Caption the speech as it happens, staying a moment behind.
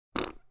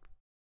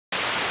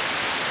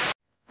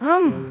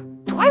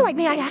Twilight,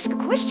 may I ask a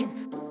question?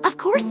 Of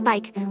course,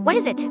 Spike. What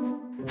is it?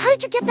 How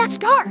did you get that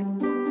scar?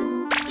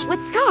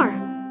 What scar?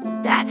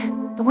 That,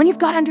 the one you've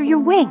got under your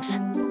wings.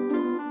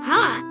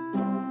 Huh?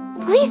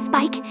 Please,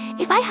 Spike.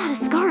 If I had a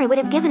scar, I would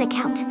have given a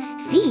count.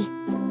 See?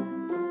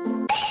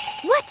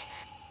 What?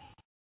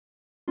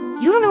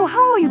 You don't know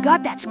how you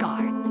got that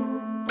scar.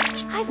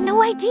 I've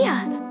no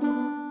idea.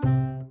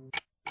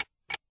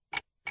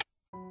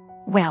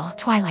 Well,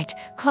 Twilight,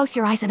 close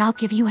your eyes and I'll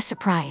give you a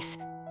surprise.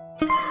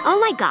 Oh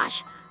my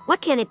gosh.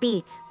 What can it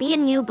be? Be a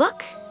new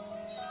book?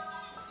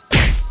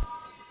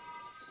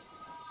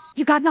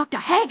 You got knocked a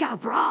heck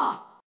out, brah.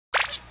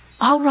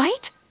 All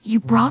right, you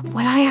brought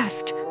what I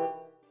asked.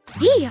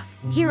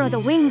 Here are the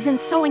wings and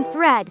sewing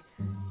thread.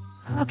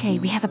 Okay,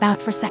 we have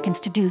about 4 seconds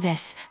to do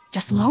this.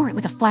 Just lower it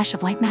with a flash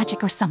of light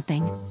magic or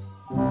something.